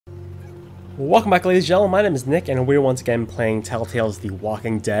Welcome back, ladies and gentlemen. My name is Nick, and we're once again playing Telltale's The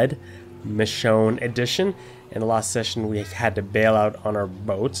Walking Dead Michonne edition. In the last session, we had to bail out on our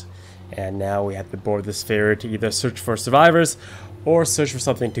boat, and now we have to board this ferry to either search for survivors or search for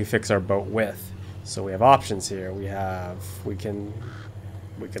something to fix our boat with. So we have options here. We can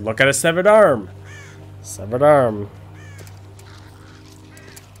look at a severed arm. Severed arm.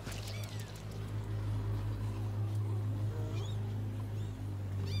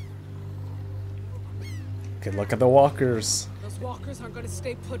 Could look at the walkers. Those walkers aren't going to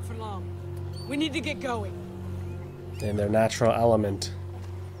stay put for long. We need to get going. In their natural element.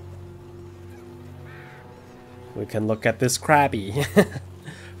 We can look at this crabby.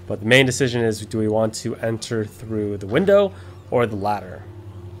 But the main decision is, do we want to enter through the window or the ladder?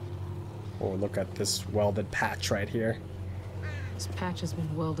 Or look at this welded patch right here. This patch has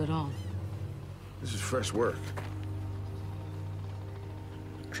been welded on. This is fresh work.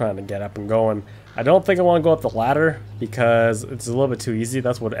 Trying to get up and going. I don't think I want to go up the ladder because it's a little bit too easy.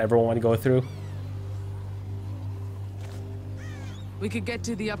 That's what everyone want to go through. We could get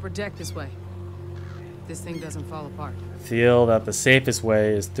to the upper deck this way. If this thing doesn't fall apart. I feel that the safest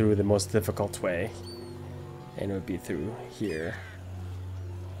way is through the most difficult way. And it would be through here.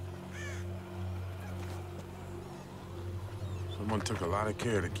 Someone took a lot of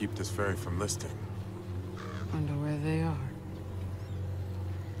care to keep this ferry from listing. Wonder where they are.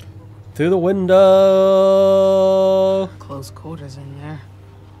 Through the window. Close quarters in there.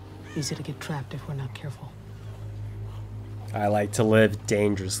 Easy to get trapped if we're not careful. I like to live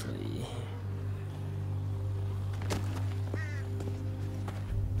dangerously.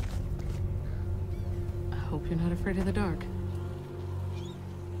 I hope you're not afraid of the dark.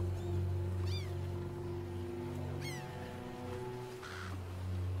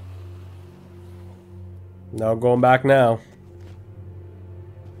 No going back now.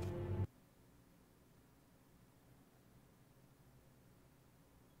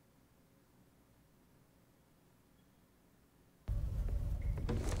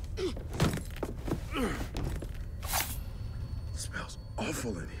 Smells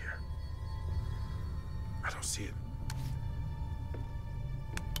awful in here. I don't see it.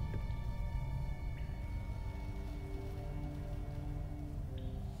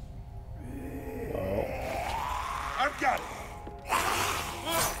 Oh. I've got it.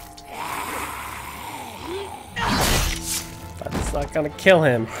 That's not gonna kill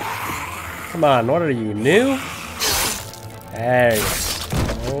him. Come on, what are you, new? There you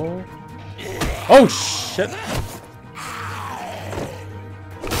go. Oh shit!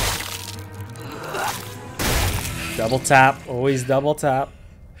 Double tap, always double tap.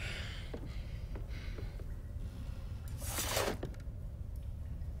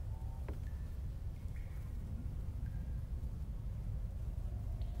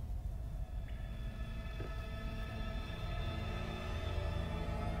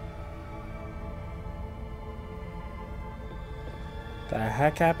 The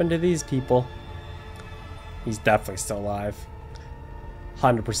heck happened to these people? He's definitely still alive.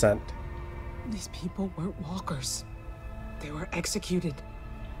 100%. These people weren't walkers. They were executed.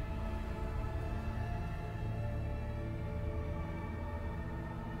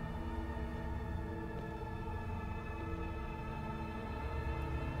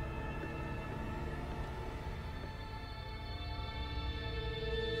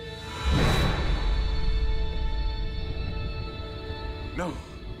 No.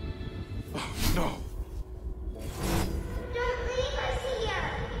 Oh, no. Don't leave us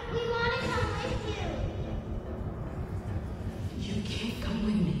here! We want to come with you! You can't come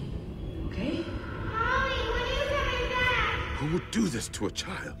with me, okay? Mommy, when are you coming back? Who would do this to a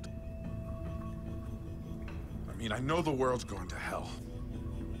child? I mean, I know the world's going to hell.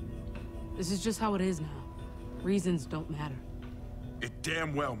 This is just how it is now. Reasons don't matter. It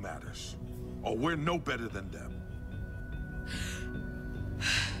damn well matters. Or we're no better than them.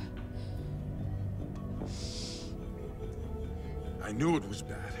 I knew it was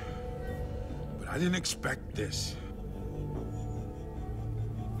bad, but I didn't expect this.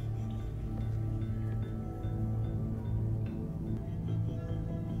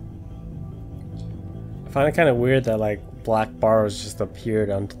 I find it kind of weird that like black bars just appeared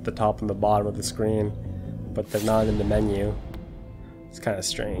on the top and the bottom of the screen, but they're not in the menu. It's kind of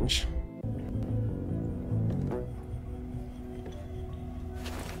strange.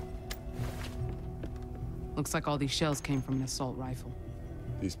 Looks like all these shells came from an assault rifle.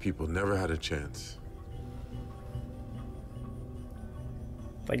 These people never had a chance.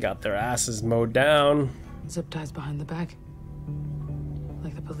 They got their asses mowed down. Zip ties behind the back.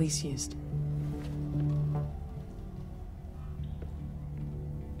 Like the police used.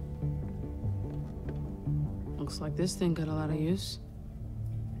 Looks like this thing got a lot of use.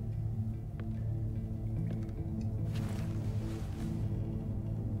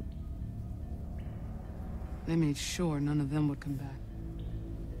 They made sure none of them would come back.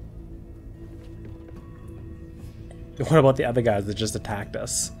 What about the other guys that just attacked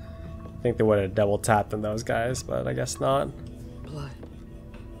us? I think they would have double tapped on those guys, but I guess not. Blood.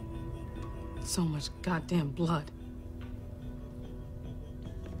 So much goddamn blood.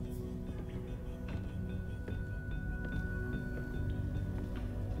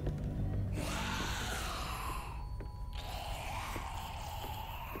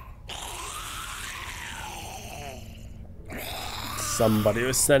 Somebody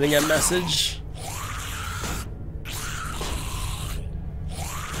was sending a message.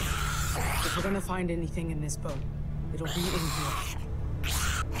 If we're gonna find anything in this boat, it'll be in here.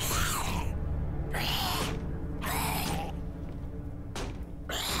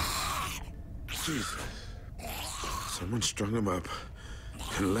 Jesus. Someone strung him up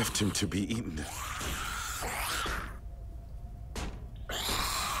and left him to be eaten.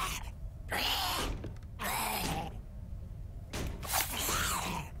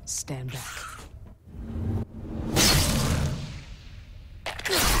 Stand back.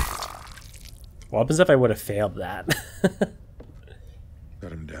 What happens if I would have failed that?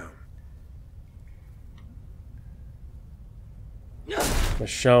 Got him down.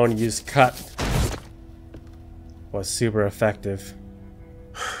 Michonne used cut. Was super effective.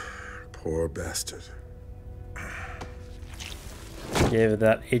 Poor bastard. Gave it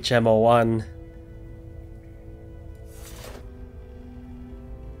that HMO1.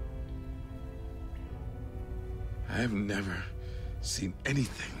 I have never seen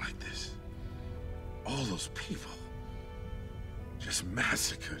anything like this. All those people just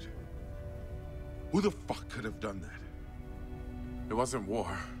massacred. Who the fuck could have done that? It wasn't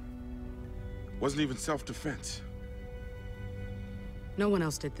war. It wasn't even self-defense. No one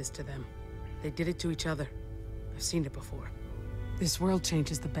else did this to them. They did it to each other. I've seen it before. This world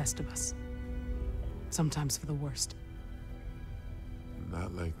changes the best of us. Sometimes for the worst.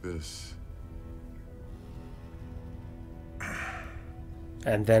 Not like this.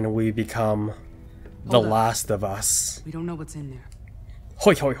 And then we become the Hold up. last of us. We don't know what's in there.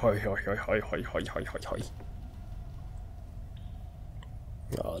 Hoi hoi hoi hoi hoi hoi hoi hoi hoi hoi hoi.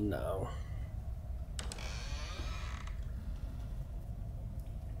 Oh no.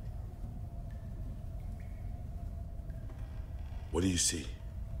 What do you see?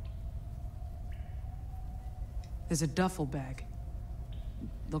 There's a duffel bag.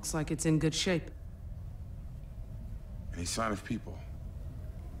 Looks like it's in good shape. Any sign of people?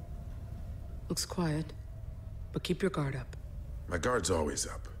 Looks quiet, but keep your guard up. My guard's always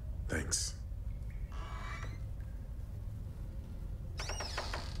up. Thanks.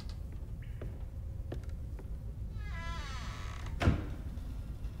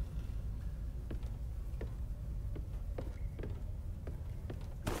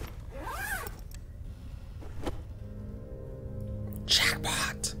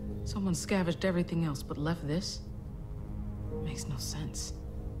 Jackpot. Someone scavenged everything else but left this? Makes no sense.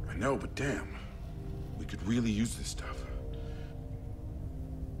 I know, but damn. We could really use this stuff.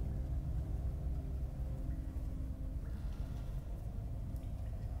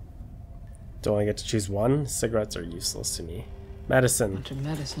 Do I get to choose one? Cigarettes are useless to me. Medicine. Bunch of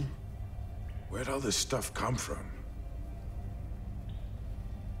medicine. Where'd all this stuff come from?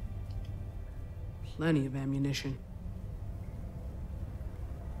 Plenty of ammunition.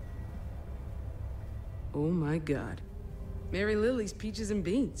 Oh my God. Mary Lily's peaches and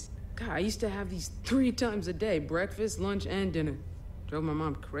beans. God, I used to have these 3 times a day. Breakfast, lunch, and dinner. Drove my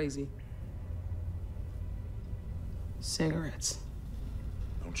mom crazy. Cigarettes.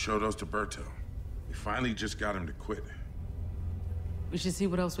 Don't show those to Berto. We finally just got him to quit. We should see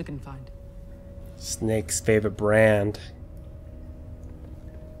what else we can find. Snake's favorite brand.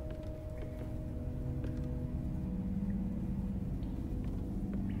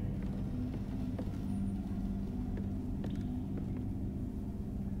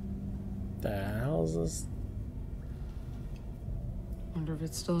 The hell is this? Wonder if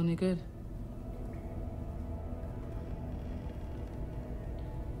it's still any good.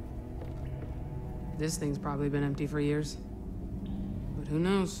 This thing's probably been empty for years. But who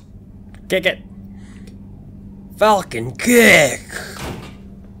knows? Kick it! Falcon kick!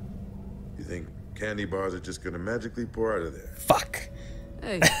 You think candy bars are just gonna magically pour out of there? Fuck.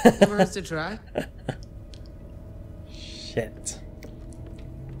 Hey, never hurts to try. Shit.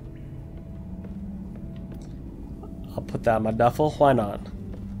 I'll put that in my duffel. Why not?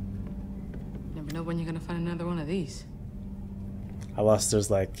 Never know when you're gonna find another one of these. Unless there's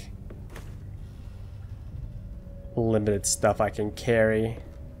like limited stuff I can carry.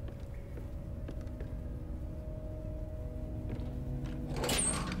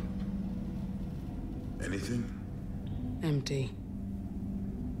 Anything? Empty.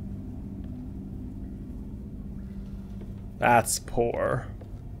 That's poor.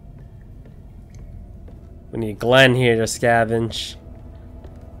 We need Glenn here to scavenge.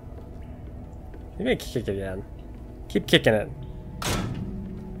 Maybe I can kick it again. Keep kicking it.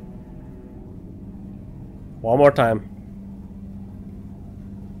 One more time.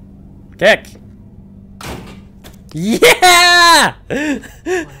 Kick! Yeah! What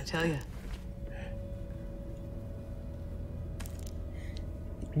I tell you?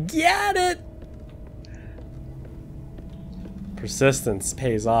 Get it! Persistence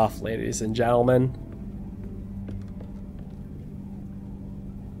pays off, ladies and gentlemen.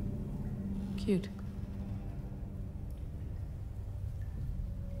 Cute.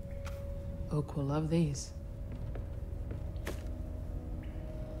 Oak will love these.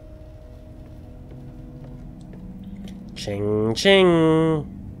 Ching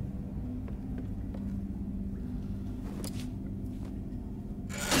ching.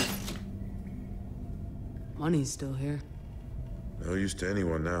 Money's still here. No use to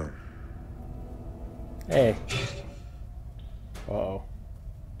anyone now. Hey. Uh-oh.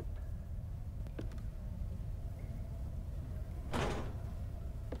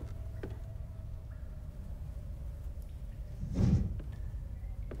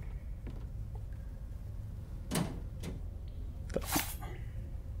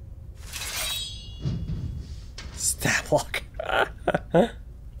 Stab lock.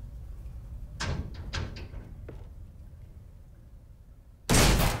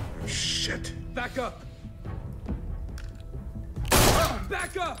 Shit. Back up!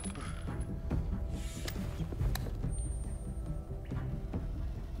 Back up!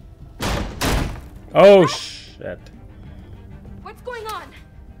 Oh shit. What's going on?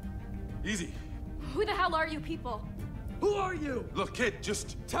 Easy. Who the hell are you people? Who are you? Look, kid,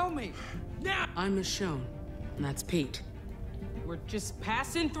 just... Tell me! Now! I'm Michonne, and that's Pete. We're just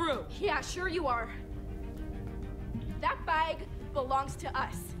passing through. Yeah, sure you are. That bag belongs to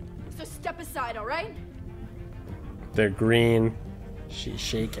us. So step aside, all right? They're green. She's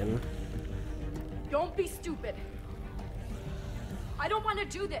shaking. Don't be stupid. I don't want to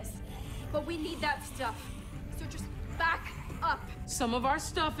do this, but we need that stuff. So just back up. Some of our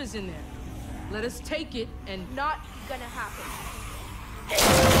stuff is in there. Let us take it and Not gonna happen.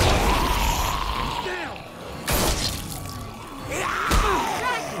 Down!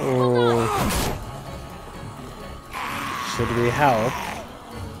 Should we help?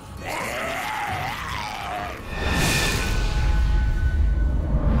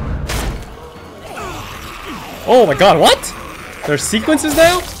 Oh my god, what? There's sequences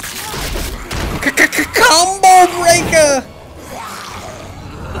now? Combo breaker!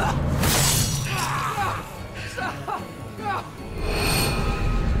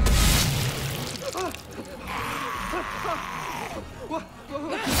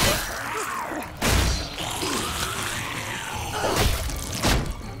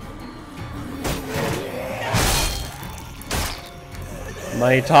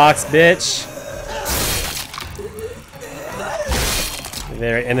 Money talks, bitch.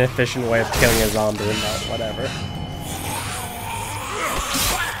 Very inefficient way of killing a zombie, but whatever.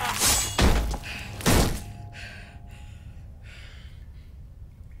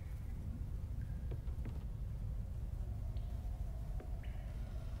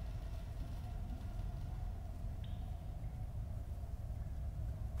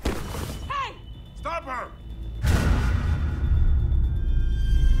 Stop her!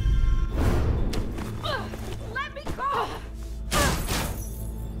 Let me go!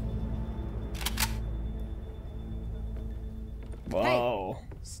 Whoa.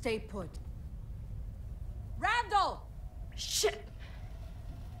 Stay put. Randall! Shit!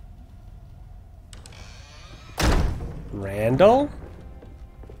 Randall?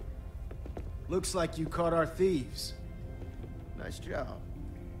 Looks like you caught our thieves. Nice job.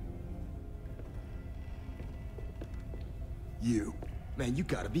 You. Man, you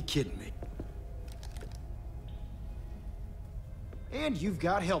gotta be kidding me. And you've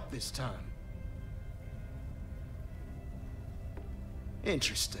got help this time.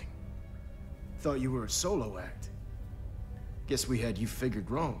 Interesting. Thought you were a solo act. Guess we had you figured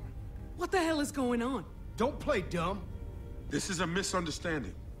wrong. what the hell is going on? Don't play dumb. This is a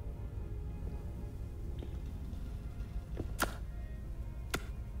misunderstanding.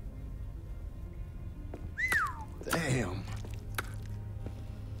 Damn.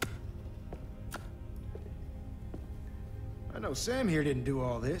 I know Sam here didn't do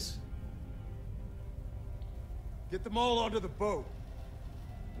all this. Get them all onto the boat.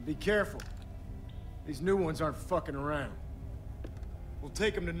 And be careful. These new ones aren't fucking around. We'll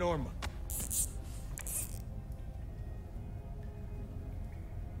take them to Norma.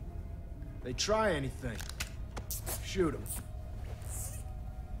 They try anything, shoot them.